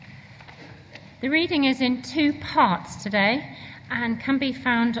The reading is in two parts today and can be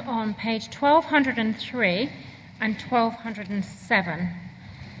found on page 1203 and 1207.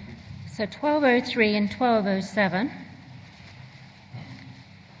 So 1203 and 1207.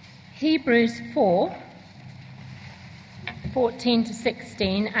 Hebrews 4, 14 to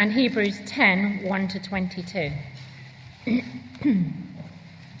 16, and Hebrews 10, 1 to 22.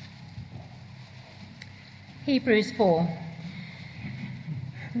 Hebrews 4.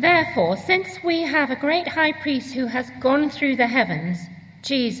 Therefore, since we have a great high priest who has gone through the heavens,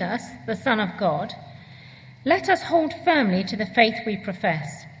 Jesus, the Son of God, let us hold firmly to the faith we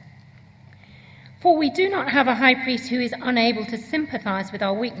profess. For we do not have a high priest who is unable to sympathize with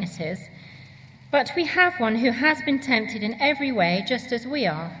our weaknesses, but we have one who has been tempted in every way just as we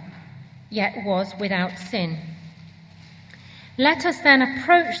are, yet was without sin. Let us then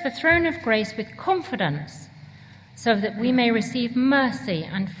approach the throne of grace with confidence, so that we may receive mercy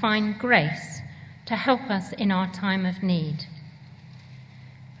and find grace to help us in our time of need.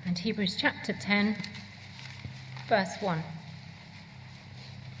 And Hebrews chapter 10, verse 1.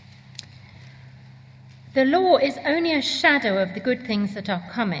 The law is only a shadow of the good things that are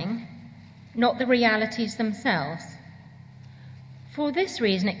coming, not the realities themselves. For this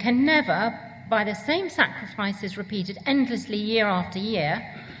reason, it can never, by the same sacrifices repeated endlessly year after year,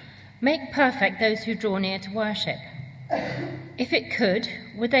 make perfect those who draw near to worship. If it could,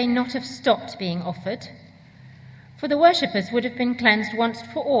 would they not have stopped being offered? For the worshippers would have been cleansed once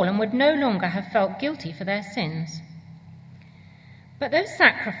for all and would no longer have felt guilty for their sins. But those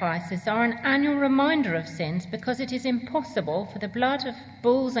sacrifices are an annual reminder of sins, because it is impossible for the blood of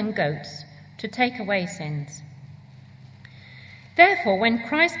bulls and goats to take away sins. Therefore, when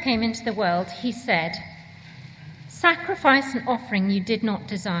Christ came into the world, he said, "Sacrifice and offering you did not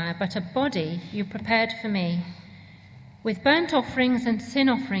desire, but a body you prepared for me. With burnt offerings and sin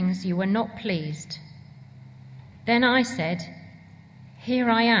offerings you were not pleased." Then I said, "Here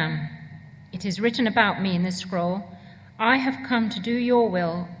I am. It is written about me in the scroll, I have come to do your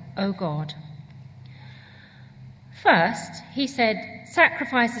will, O God." First, he said,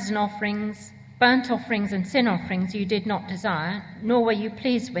 "Sacrifices and offerings, burnt offerings and sin offerings you did not desire, nor were you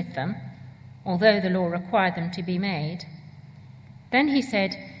pleased with them, although the law required them to be made." Then he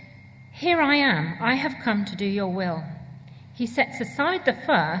said, "Here I am, I have come to do your will." He sets aside the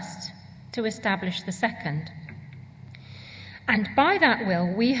first to establish the second. And by that will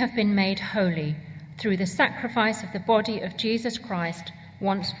we have been made holy through the sacrifice of the body of Jesus Christ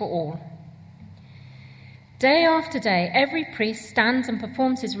once for all. Day after day, every priest stands and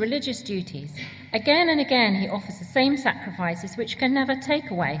performs his religious duties. Again and again he offers the same sacrifices which can never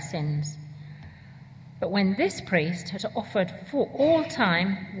take away sins. But when this priest had offered for all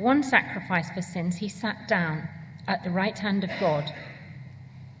time one sacrifice for sins, he sat down at the right hand of God.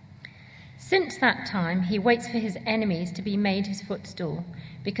 Since that time, he waits for his enemies to be made his footstool,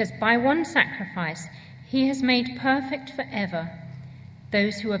 because by one sacrifice he has made perfect forever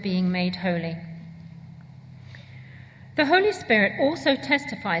those who are being made holy. The Holy Spirit also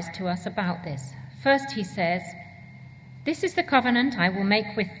testifies to us about this. First he says, "This is the covenant I will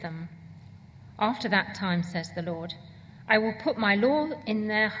make with them. After that time, says the Lord, I will put my law in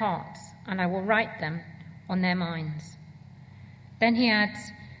their hearts, and I will write them on their minds." Then he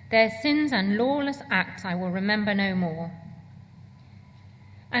adds, "Their sins and lawless acts I will remember no more."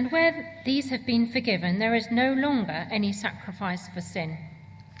 And where these have been forgiven, there is no longer any sacrifice for sin.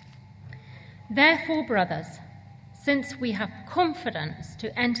 Therefore, brothers, since we have confidence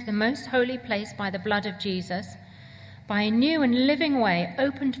to enter the most holy place by the blood of Jesus, by a new and living way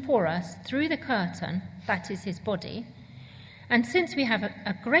opened for us through the curtain, that is his body, and since we have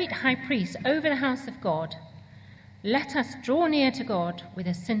a great high priest over the house of God, let us draw near to God with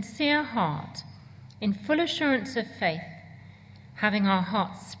a sincere heart, in full assurance of faith, having our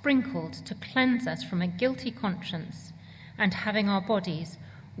hearts sprinkled to cleanse us from a guilty conscience, and having our bodies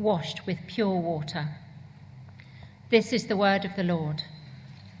washed with pure water. This is the word of the Lord.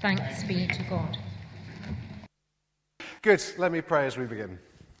 Thanks be to God. Good. Let me pray as we begin.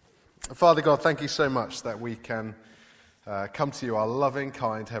 Father God, thank you so much that we can come to you, our loving,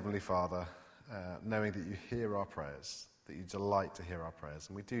 kind Heavenly Father, knowing that you hear our prayers, that you delight to hear our prayers.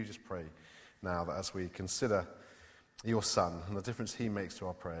 And we do just pray now that as we consider your Son and the difference he makes to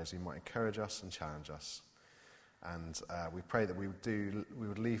our prayers, you might encourage us and challenge us. And we pray that we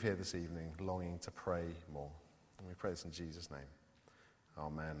would leave here this evening longing to pray more. And we pray this in Jesus' name.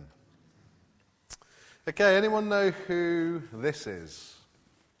 Amen. Okay, anyone know who this is?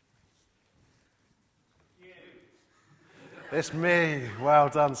 It's me. Well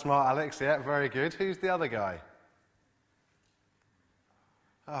done, smart Alex. Yeah, very good. Who's the other guy?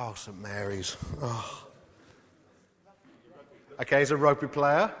 Oh, St Mary's. Oh. Okay, he's a rugby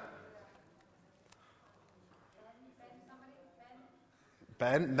player.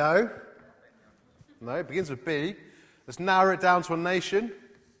 Ben? No. No, it begins with B. Let's narrow it down to a nation.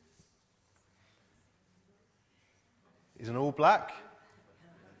 He's an All Black.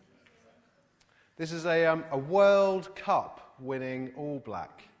 This is a World Cup winning All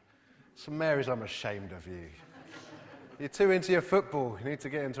Black. St Mary's, I'm ashamed of you. You're too into your football. You need to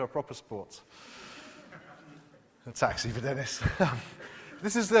get into a proper sport. A taxi for Dennis.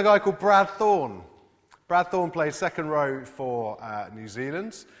 This is the guy called Brad Thorne. Brad Thorne played second row for New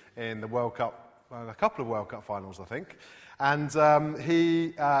Zealand in the World Cup, a couple of World Cup finals, I think. And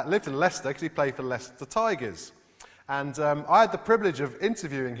he lived in Leicester because he played for Leicester Tigers. And I had the privilege of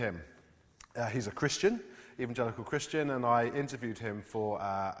interviewing him. He's a Christian, evangelical Christian, and I interviewed him for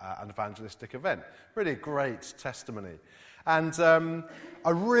an evangelistic event. Really great testimony. And I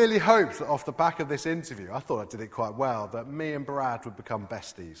really hoped that off the back of this interview, I thought I did it quite well, that me and Brad would become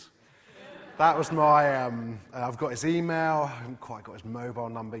besties. That was my, I've got his email, I haven't quite got his mobile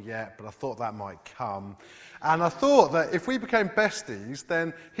number yet, but I thought that might come. And I thought that if we became besties,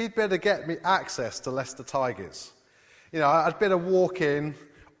 then he'd better get me access to Leicester Tigers. You know, I'd better walk in,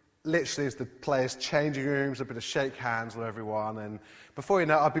 literally as the players' changing rooms, a bit of shake hands with everyone, and before you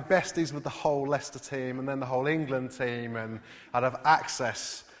know it, I'd be besties with the whole Leicester team and then the whole England team, and I'd have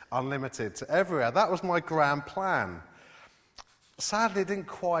access unlimited to everywhere. That was my grand plan. Sadly, it didn't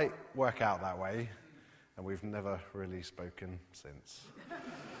quite work out that way, and we've never really spoken since.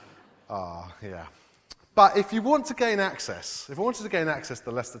 Yeah. But if you want to gain access, if I wanted to gain access to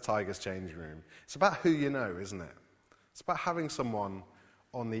the Leicester Tigers changing room, it's about who you know, isn't it? It's about having someone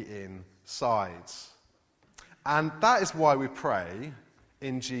on the inside. And that is why we pray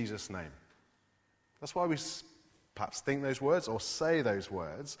in Jesus' name. That's why we perhaps think those words or say those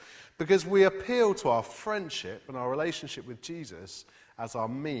words, because we appeal to our friendship and our relationship with Jesus as our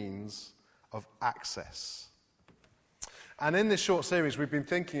means of access. And in this short series, we've been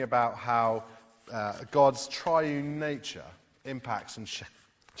thinking about how God's triune nature impacts and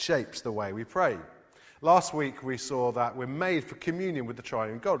shapes the way we pray. Last week we saw that we're made for communion with the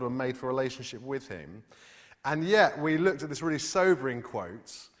triune God. We're made for a relationship with him. And yet we looked at this really sobering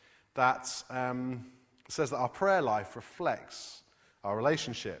quote that says that our prayer life reflects our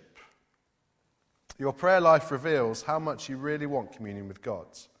relationship. Your prayer life reveals how much you really want communion with God.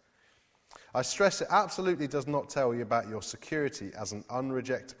 I stress it absolutely does not tell you about your security as an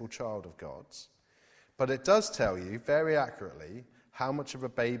unrejectable child of God, but it does tell you very accurately how much of a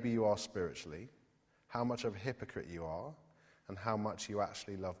baby you are spiritually, how much of a hypocrite you are, and how much you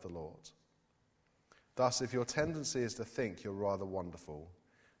actually love the Lord. Thus, if your tendency is to think you're rather wonderful,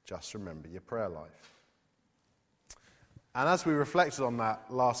 just remember your prayer life. And as we reflected on that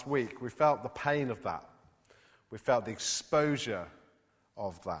last week, we felt the pain of that. We felt the exposure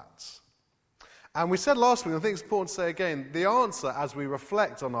of that. And we said last week, and I think it's important to say again, the answer as we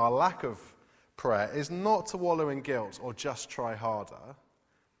reflect on our lack of prayer is not to wallow in guilt or just try harder.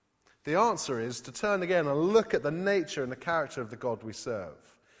 The answer is to turn again and look at the nature and the character of the God we serve.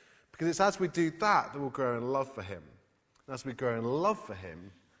 Because it's as we do that we'll grow in love for him. And as we grow in love for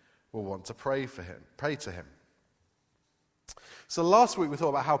him, we'll want to pray to him. So last week we thought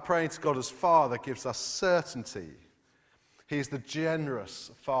about how praying to God as Father gives us certainty. He is the generous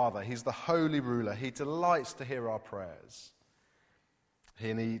Father. He's the holy ruler. He delights to hear our prayers.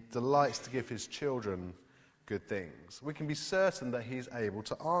 And he delights to give his children good things. We can be certain that he's able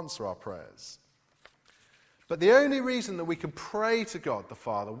to answer our prayers. But the only reason that we can pray to God the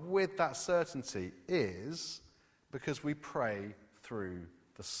Father with that certainty is because we pray through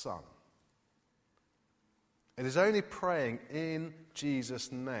the Son. It is only praying in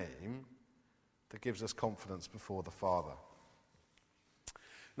Jesus' name that gives us confidence before the Father.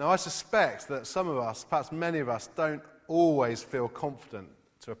 Now, I suspect that some of us, perhaps many of us, don't always feel confident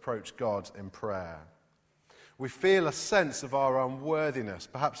to approach God in prayer. We feel a sense of our unworthiness.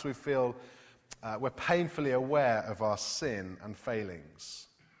 Perhaps we feel we're painfully aware of our sin and failings.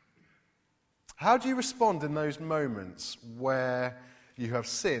 How do you respond in those moments where you have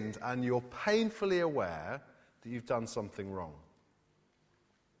sinned and you're painfully aware that you've done something wrong?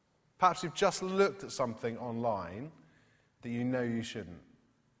 Perhaps you've just looked at something online that you know you shouldn't.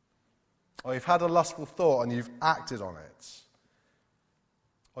 Or you've had a lustful thought and you've acted on it.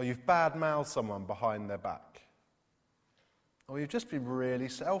 Or you've bad-mouthed someone behind their back. Or you've just been really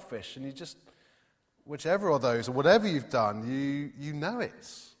selfish and you just, whichever of those, or whatever you've done, you know it.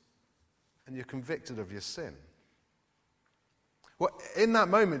 And you're convicted of your sin. Well, in that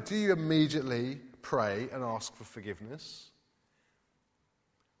moment, do you immediately pray and ask for forgiveness?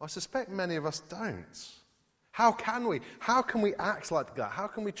 I suspect many of us don't. How can we? How can we act like that? How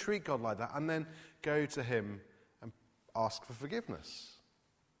can we treat God like that and then go to him and ask for forgiveness?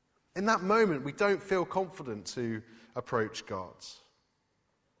 In that moment, we don't feel confident to approach God.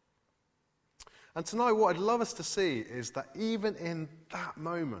 And tonight, what I'd love us to see is that even in that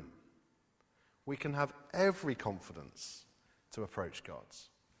moment, we can have every confidence to approach God.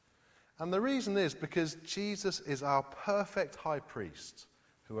 And the reason is because Jesus is our perfect high priest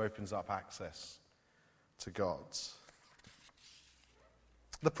who opens up access to God.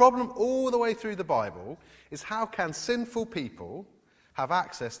 The problem all the way through the Bible is how can sinful people have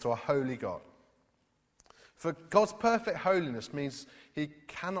access to a holy God? For God's perfect holiness means he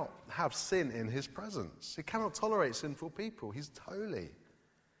cannot have sin in his presence. He cannot tolerate sinful people. He's holy.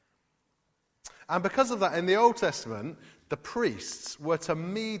 And because of that, in the Old Testament, the priests were to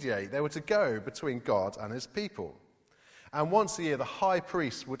mediate. They were to go between God and his people. And once a year, the high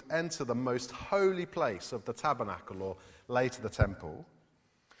priest would enter the most holy place of the tabernacle, or later the temple,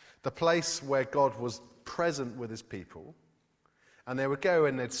 the place where God was present with his people. And they would go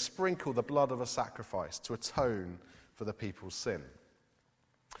and they'd sprinkle the blood of a sacrifice to atone for the people's sin.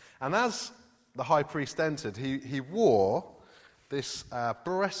 And as the high priest entered, he wore this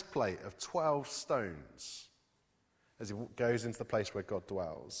breastplate of 12 stones as he goes into the place where God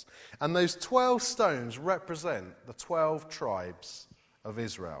dwells. And those 12 stones represent the 12 tribes of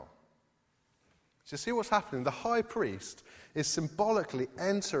Israel. So you see what's happening? The high priest is symbolically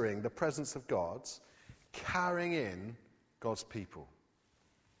entering the presence of God, carrying in God's people.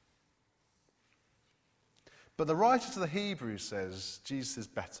 But the writer to the Hebrews says Jesus is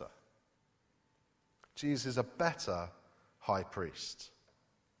better. Jesus is a better high priest.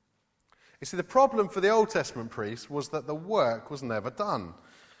 You see, the problem for the Old Testament priests was that the work was never done.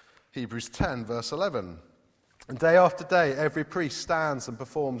 Hebrews 10, verse 11. And day after day, every priest stands and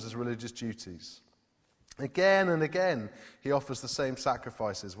performs his religious duties. Again and again, he offers the same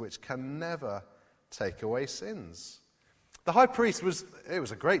sacrifices, which can never take away sins. The high priest it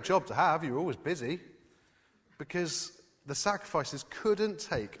was a great job to have. You were always busy because the sacrifices couldn't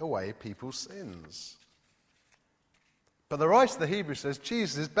take away people's sins. But the writer of the Hebrews says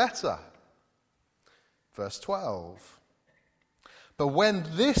Jesus is better. Verse 12. But when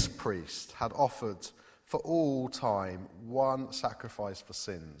this priest had offered for all time one sacrifice for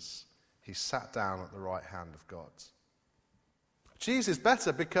sins, he sat down at the right hand of God. Jesus is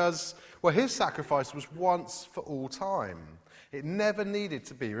better because, well, his sacrifice was once for all time. It never needed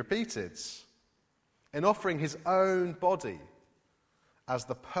to be repeated. In offering his own body as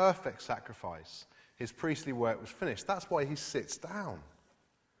the perfect sacrifice, his priestly work was finished. That's why he sits down.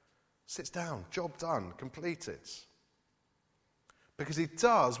 Sits down, job done, completed. Because he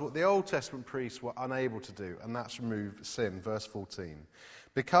does what the Old Testament priests were unable to do, and that's remove sin. Verse 14.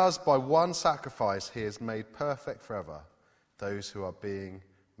 Because by one sacrifice he has made perfect forever those who are being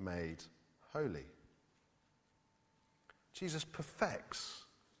made holy. Jesus perfects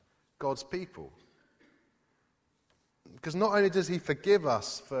God's people. Because not only does he forgive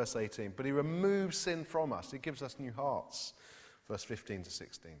us, verse 18, but he removes sin from us. He gives us new hearts, verse 15 to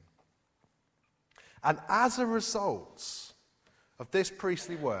 16. And as a result of this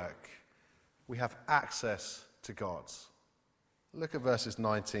priestly work, we have access to God. Look at verses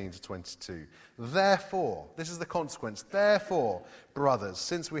 19 to 22. Therefore, this is the consequence. Therefore, brothers,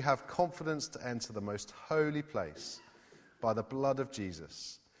 since we have confidence to enter the most holy place by the blood of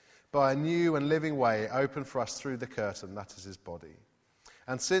Jesus, by a new and living way opened for us through the curtain, that is his body.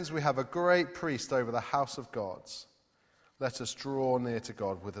 And since we have a great priest over the house of God, let us draw near to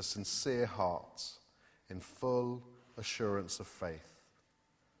God with a sincere heart, in full assurance of faith,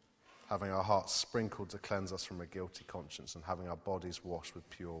 having our hearts sprinkled to cleanse us from a guilty conscience and having our bodies washed with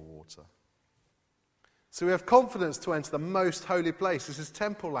pure water. So we have confidence to enter the most holy place. This is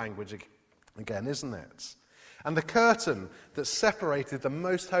temple language again, isn't it? And the curtain that separated the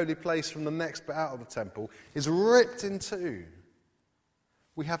most holy place from the next bit out of the temple is ripped in two.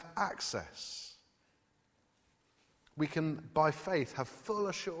 We have access. We can, by faith, have full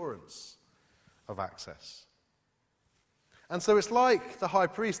assurance of access. And so it's like the high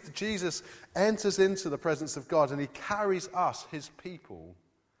priest, Jesus enters into the presence of God and he carries us, his people,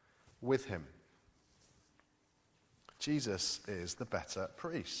 with him. Jesus is the better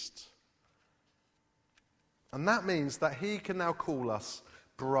priest. And that means that he can now call us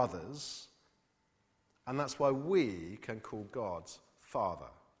brothers, and that's why we can call God Father.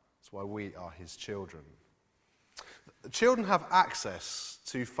 That's why we are his children. Children have access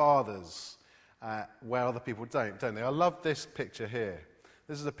to fathers where other people don't they? I love this picture here.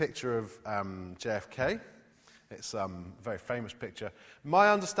 This is a picture of JFK It's a very famous picture.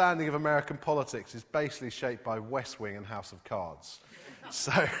 My understanding of American politics is basically shaped by West Wing and House of Cards.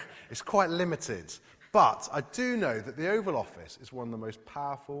 So it's quite limited. But I do know that the Oval Office is one of the most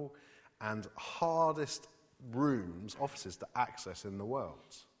powerful and hardest offices to access in the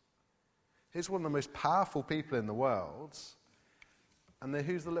world. He's one of the most powerful people in the world. And then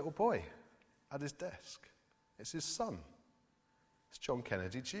who's the little boy at his desk? It's his son. It's John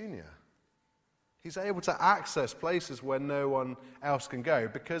Kennedy Jr. He's able to access places where no one else can go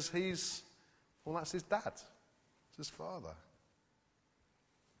because that's his dad. It's his father.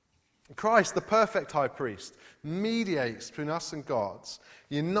 Christ, the perfect high priest, mediates between us and God,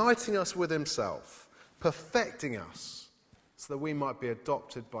 uniting us with himself, perfecting us so that we might be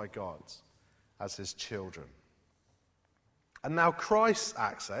adopted by God as his children. And now Christ's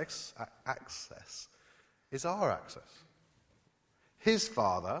access is our access. His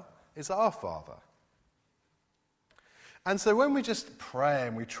Father is our Father. And so when we just pray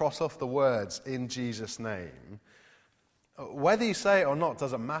and we trot off the words in Jesus' name, whether you say it or not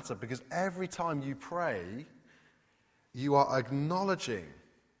doesn't matter, because every time you pray, you are acknowledging,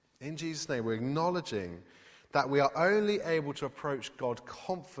 in Jesus' name, we're acknowledging that we are only able to approach God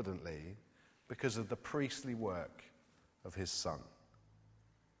confidently because of the priestly work of his Son.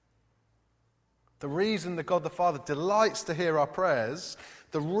 The reason that God the Father delights to hear our prayers,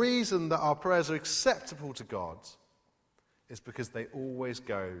 the reason that our prayers are acceptable to God, is because they always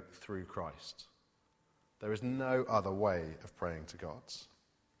go through Christ. There is no other way of praying to God.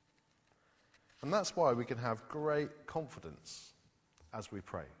 And that's why we can have great confidence as we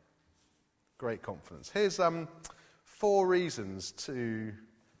pray. Great confidence. Here's 4 reasons to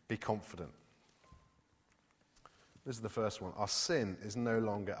be confident. This is the first one. Our sin is no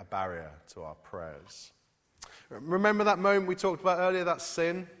longer a barrier to our prayers. Remember that moment we talked about earlier, that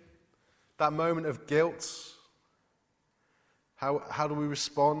sin? That moment of guilt? How do we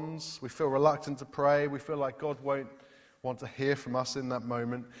respond? We feel reluctant to pray. We feel like God won't want to hear from us in that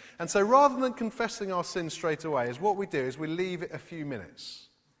moment. And so rather than confessing our sin straight away, what we do is we leave it a few minutes.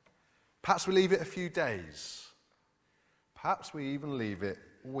 Perhaps we leave it a few days. Perhaps we even leave it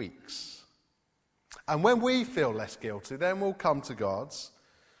weeks. And when we feel less guilty, then we'll come to God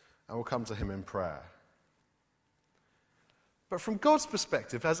and we'll come to him in prayer. But from God's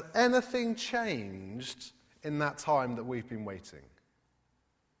perspective, has anything changed in that time that we've been waiting?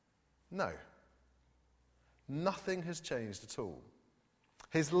 No. Nothing has changed at all.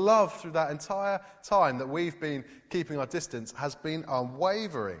 His love through that entire time that we've been keeping our distance has been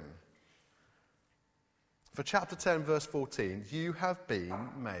unwavering. For chapter 10, verse 14, you have been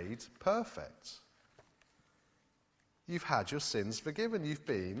made perfect. You've had your sins forgiven. You've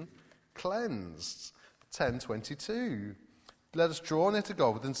been cleansed. 10:22. Let us draw near to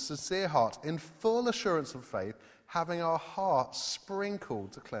God with a sincere heart, in full assurance of faith, having our hearts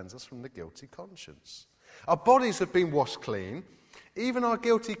sprinkled to cleanse us from the guilty conscience. Our bodies have been washed clean. Even our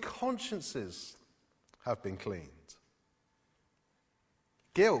guilty consciences have been cleaned.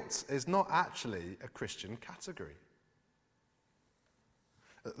 Guilt is not actually a Christian category.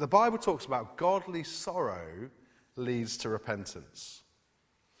 The Bible talks about godly sorrow leads to repentance.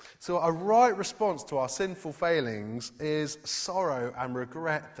 So a right response to our sinful failings is sorrow and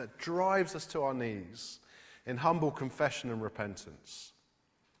regret that drives us to our knees in humble confession and repentance.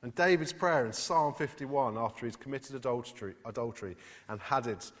 And David's prayer in Psalm 51, after he's committed adultery and had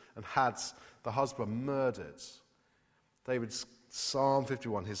the husband murdered, David's Psalm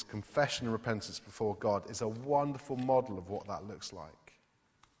 51, his confession and repentance before God, is a wonderful model of what that looks like.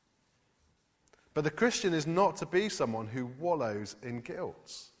 But the Christian is not to be someone who wallows in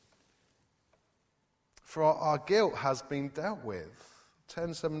guilt. For our guilt has been dealt with.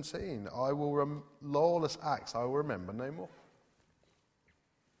 10:17, lawless acts I will remember no more.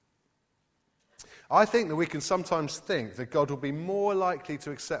 I think that we can sometimes think that God will be more likely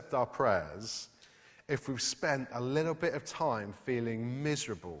to accept our prayers if we've spent a little bit of time feeling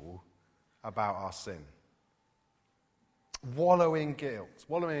miserable about our sin. Wallowing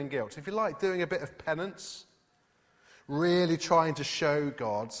in guilt. If you like, doing a bit of penance, really trying to show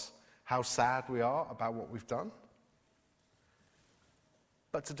God how sad we are about what we've done.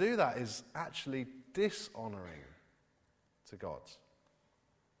 But to do that is actually dishonouring to God.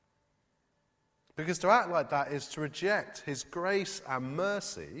 Because to act like that is to reject his grace and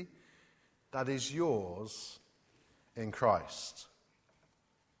mercy that is yours in Christ.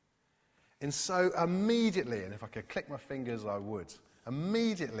 And so immediately, and if I could click my fingers, I would,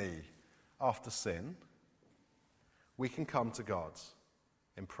 immediately after sin, we can come to God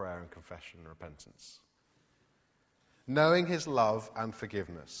in prayer and confession and repentance. Knowing his love and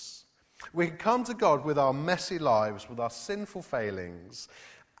forgiveness. We can come to God with our messy lives, with our sinful failings,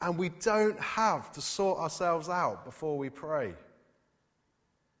 and we don't have to sort ourselves out before we pray.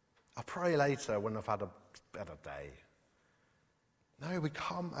 I'll pray later when I've had a better day. No, we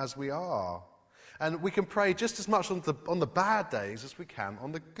come as we are. And we can pray just as much on the bad days as we can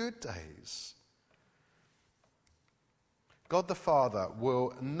on the good days. God the Father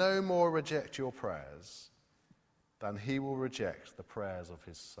will no more reject your prayers than he will reject the prayers of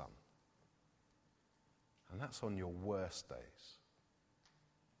his Son. And that's on your worst days.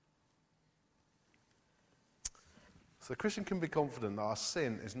 So the Christian can be confident that our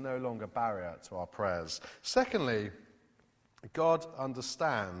sin is no longer a barrier to our prayers. Secondly, God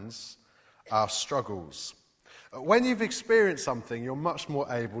understands our struggles. When you've experienced something, you're much more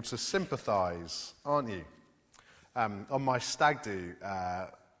able to sympathise, aren't you? On my stag do, I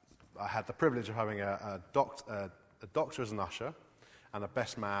had the privilege of having a doctor as an usher and a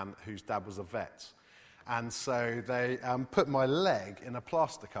best man whose dad was a vet. And so they put my leg in a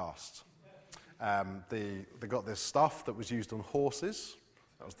plaster cast. They got this stuff that was used on horses.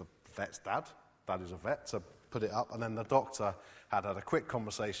 That was the vet's dad. Dad is a vet, to put it up. And then the doctor had a quick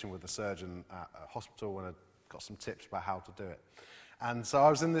conversation with the surgeon at a hospital and had got some tips about how to do it. And so I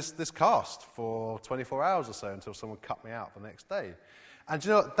was in this cast for 24 hours or so until someone cut me out the next day. And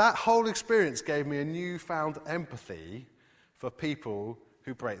you know, that whole experience gave me a newfound empathy for people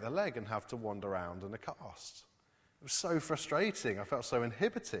who break their leg and have to wander around in a cast. It was so frustrating. I felt so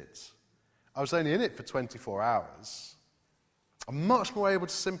inhibited. I was only in it for 24 hours. I'm much more able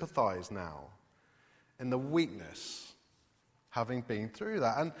to sympathise now in the weakness, having been through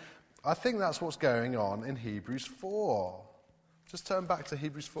that. And I think that's what's going on in Hebrews 4. Just turn back to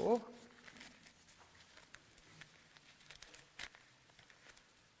Hebrews 4.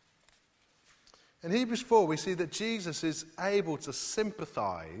 In Hebrews 4, we see that Jesus is able to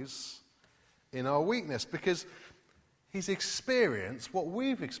sympathise in our weakness because he's experienced what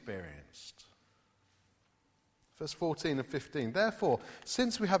we've experienced. Verse 14 and 15. Therefore,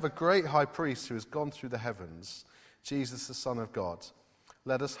 since we have a great high priest who has gone through the heavens, Jesus the Son of God,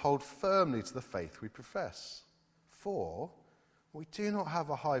 let us hold firmly to the faith we profess. For we do not have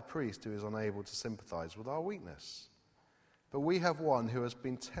a high priest who is unable to sympathise with our weakness, but we have one who has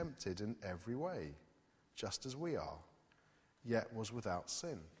been tempted in every way, just as we are, yet was without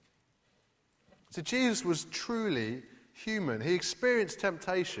sin. So Jesus was truly human. He experienced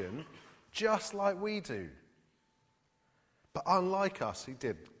temptation just like we do. But unlike us, he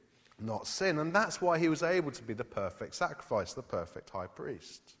did not sin. And that's why he was able to be the perfect sacrifice, the perfect high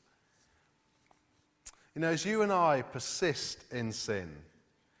priest. You know, as you and I persist in sin,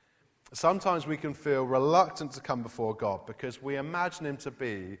 sometimes we can feel reluctant to come before God because we imagine him to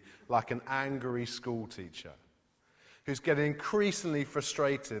be like an angry school teacher who's getting increasingly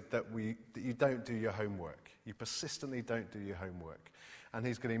frustrated that you don't do your homework. You persistently don't do your homework. And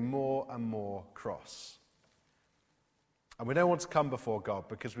he's getting more and more cross. And we don't want to come before God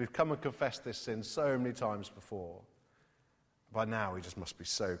because we've come and confessed this sin so many times before. By now, he just must be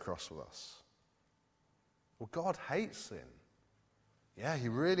so cross with us. Well, God hates sin. Yeah, he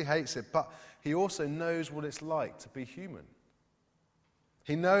really hates it, but he also knows what it's like to be human.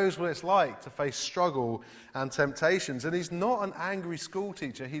 He knows what it's like to face struggle and temptations, and he's not an angry school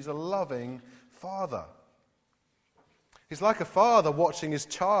teacher, he's a loving father. He's like a father watching his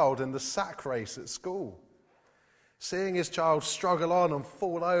child in the sack race at school, seeing his child struggle on and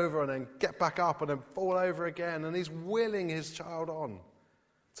fall over and then get back up and then fall over again, and he's willing his child on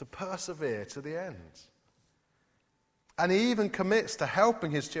to persevere to the end. And he even commits to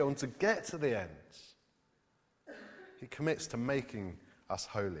helping his children to get to the end. He commits to making us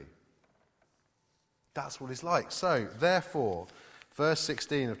holy. That's what he's like. So, therefore, verse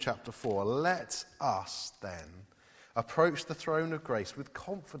 16 of chapter 4, let us then approach the throne of grace with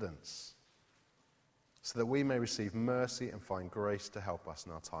confidence so that we may receive mercy and find grace to help us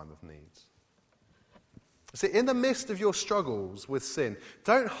in our time of need. See, in the midst of your struggles with sin,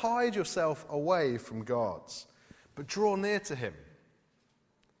 don't hide yourself away from God, but draw near to him.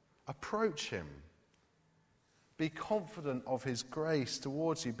 Approach him. Be confident of his grace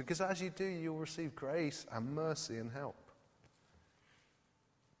towards you, because as you do, you'll receive grace and mercy and help.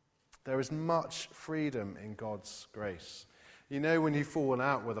 There is much freedom in God's grace. You know, when you've fallen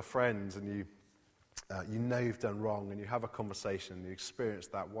out with a friend and you know you've done wrong and you have a conversation and you experience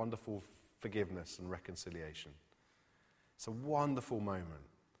that wonderful forgiveness and reconciliation. It's a wonderful moment,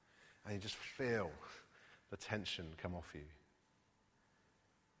 and you just feel the tension come off you.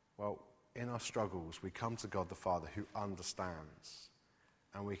 Well, in our struggles, we come to God the Father who understands,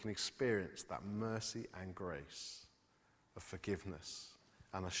 and we can experience that mercy and grace of forgiveness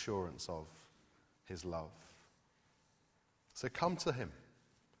and assurance of his love. So come to him.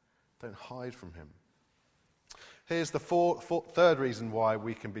 Don't hide from him. Here's the third reason why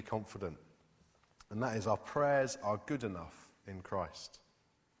we can be confident, and that is our prayers are good enough in Christ.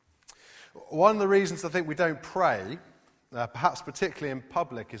 One of the reasons I think we don't pray, perhaps particularly in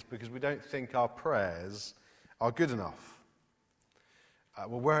public, is because we don't think our prayers are good enough.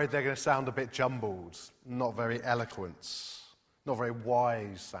 We're worried they're going to sound a bit jumbled, not very eloquent, not very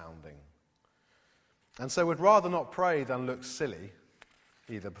wise sounding. And so we'd rather not pray than look silly,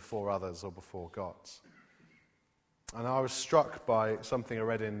 either before others or before God. And I was struck by something I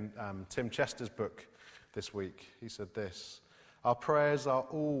read in Tim Chester's book this week. He said this: our prayers are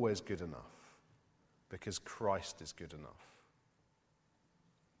always good enough because Christ is good enough.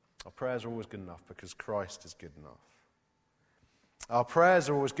 Our prayers are always good enough because Christ is good enough. Our prayers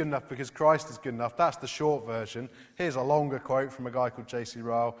are always good enough because Christ is good enough. That's the short version. Here's a longer quote from a guy called J.C.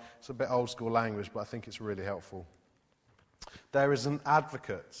 Ryle. It's a bit old school language, but I think it's really helpful. There is an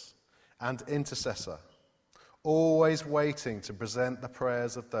advocate and intercessor, always waiting to present the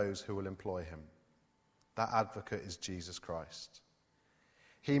prayers of those who will employ him. That advocate is Jesus Christ.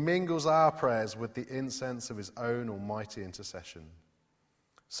 He mingles our prayers with the incense of his own almighty intercession.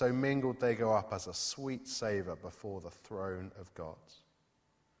 So mingled they go up as a sweet savour before the throne of God.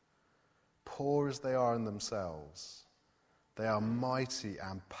 Poor as they are in themselves, they are mighty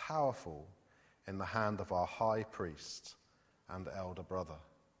and powerful in the hand of our high priest and elder brother.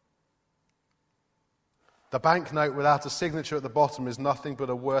 The banknote without a signature at the bottom is nothing but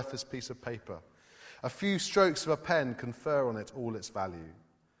a worthless piece of paper. A few strokes of a pen confer on it all its value.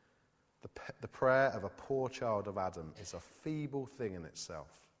 The prayer of a poor child of Adam is a feeble thing in itself.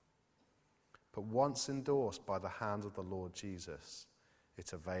 But once endorsed by the hand of the Lord Jesus,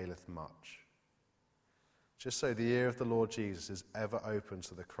 it availeth much. Just so the ear of the Lord Jesus is ever open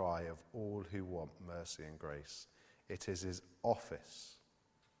to the cry of all who want mercy and grace. It is his office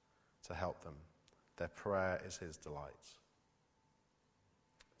to help them. Their prayer is his delight.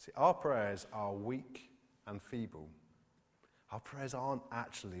 See, our prayers are weak and feeble. Our prayers aren't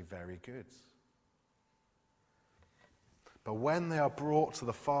actually very good. But when they are brought to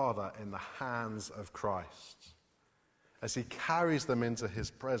the Father in the hands of Christ, as he carries them into his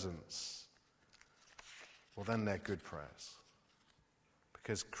presence, well, then they're good prayers,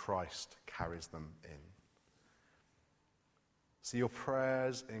 because Christ carries them in. So your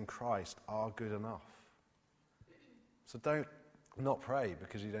prayers in Christ are good enough. So don't not pray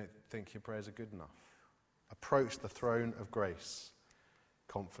because you don't think your prayers are good enough. Approach the throne of grace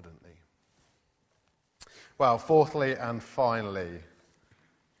confidently. Well, fourthly and finally,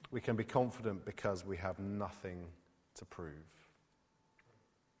 we can be confident because we have nothing to prove.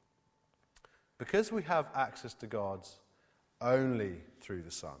 Because we have access to God only through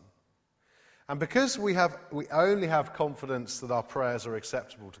the Son, and because we only have confidence that our prayers are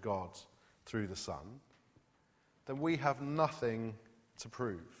acceptable to God through the Son, then we have nothing to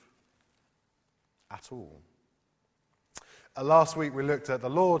prove at all. Last week we looked at the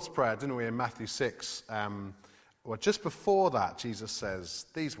Lord's Prayer, didn't we, in Matthew 6. Well, just before that, Jesus says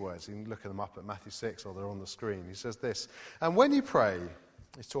these words. You can look them up at Matthew 6, or they're on the screen. He says this: and when you pray,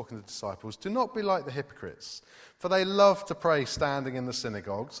 he's talking to the disciples, do not be like the hypocrites, for they love to pray standing in the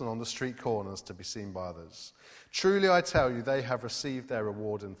synagogues and on the street corners to be seen by others. Truly I tell you, they have received their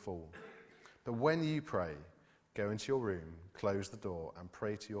reward in full. But when you pray, go into your room, close the door, and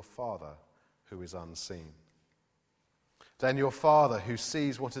pray to your Father who is unseen. Then your Father who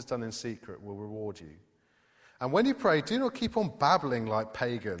sees what is done in secret will reward you. And when you pray, do not keep on babbling like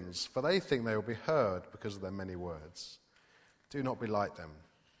pagans, for they think they will be heard because of their many words. Do not be like them,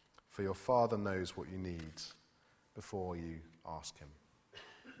 for your Father knows what you need before you ask him.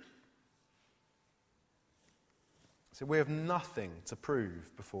 So we have nothing to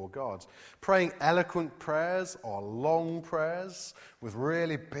prove before God. Praying eloquent prayers or long prayers with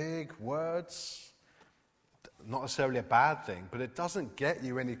really big words, not necessarily a bad thing, but it doesn't get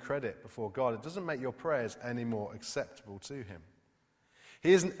you any credit before God. It doesn't make your prayers any more acceptable to him.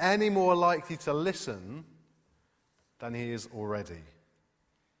 He isn't any more likely to listen than he is already.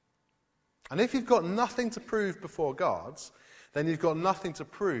 And if you've got nothing to prove before God, then you've got nothing to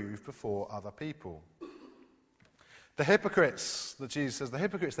prove before other people. The hypocrites, that Jesus says, the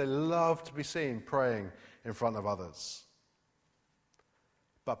hypocrites, they love to be seen praying in front of others.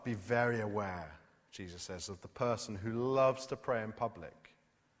 But be very aware, Jesus says, of the person who loves to pray in public,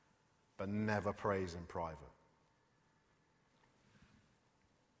 but never prays in private.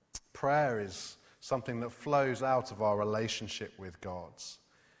 Prayer is something that flows out of our relationship with God.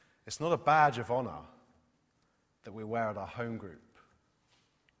 It's not a badge of honour that we wear at our home group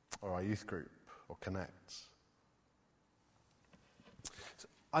or our youth group, or Connect. So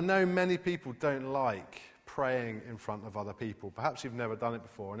I know many people don't like praying in front of other people. Perhaps you've never done it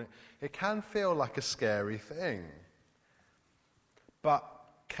before, and it can feel like a scary thing. But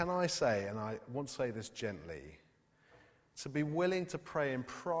can I say, and I want to say this gently, to be willing to pray in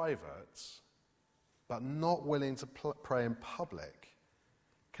private, but not willing to pray in public,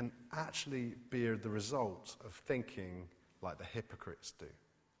 can actually be the result of thinking like the hypocrites do.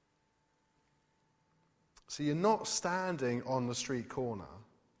 So you're not standing on the street corner,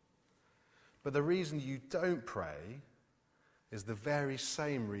 but the reason you don't pray is the very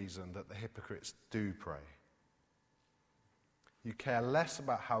same reason that the hypocrites do pray. You care less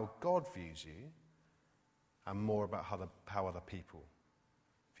about how God views you and more about how other people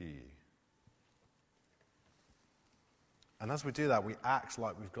view you. And as we do that, we act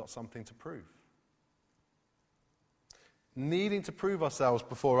like we've got something to prove. Needing to prove ourselves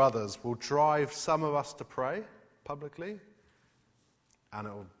before others will drive some of us to pray publicly, and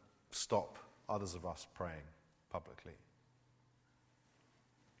it will stop others of us praying publicly.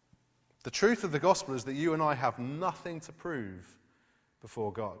 The truth of the gospel is that you and I have nothing to prove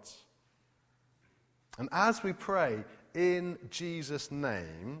before God. And as we pray in Jesus'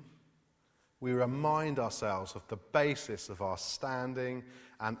 name, we remind ourselves of the basis of our standing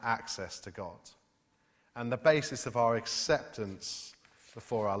and access to God, and the basis of our acceptance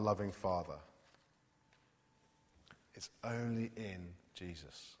before our loving Father. It's only in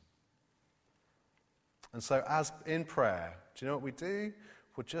Jesus. And so as in prayer, do you know what we do?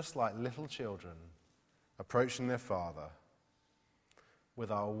 We're just like little children approaching their Father with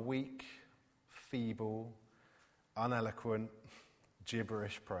our weak, feeble, uneloquent,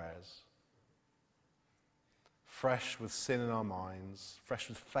 gibberish prayers. Fresh with sin in our minds, fresh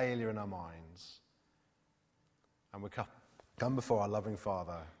with failure in our minds. And we come before our loving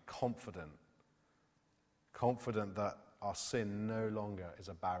Father confident that our sin no longer is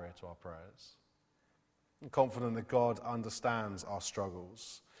a barrier to our prayers. And confident that God understands our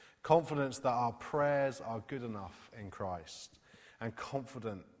struggles. Confidence that our prayers are good enough in Christ. And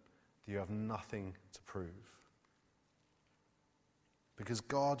confident that you have nothing to prove. Because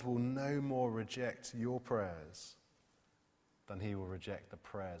God will no more reject your prayers than he will reject the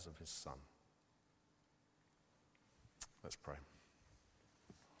prayers of his Son. Let's pray.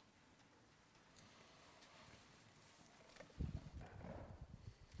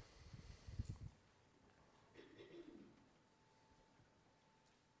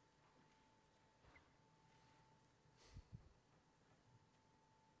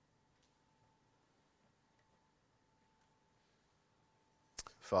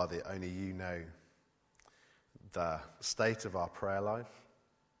 Father, only you know the state of our prayer life.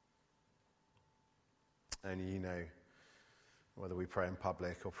 Only you know whether we pray in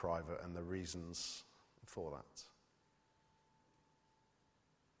public or private and the reasons for that.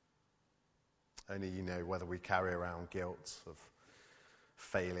 Only you know whether we carry around guilt of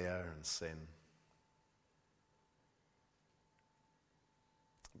failure and sin.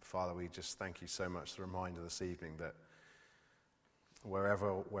 Father, we just thank you so much for the reminder this evening that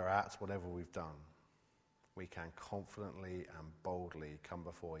wherever we're at, whatever we've done, we can confidently and boldly come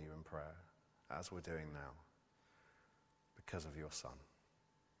before you in prayer, as we're doing now, because of your Son.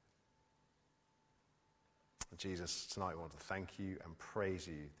 Jesus, tonight we want to thank you and praise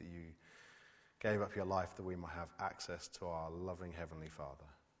you that you gave up your life that we might have access to our loving Heavenly Father.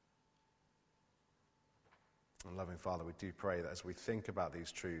 And loving Father, we do pray that as we think about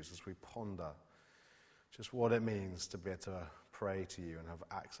these truths, as we ponder just what it means to be able to pray to you and have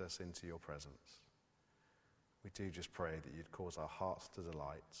access into your presence, we do just pray that you'd cause our hearts to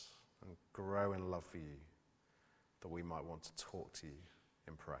delight and grow in love for you, that we might want to talk to you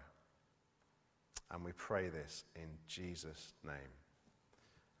in prayer. And we pray this in Jesus' name.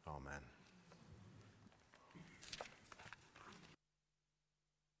 Amen.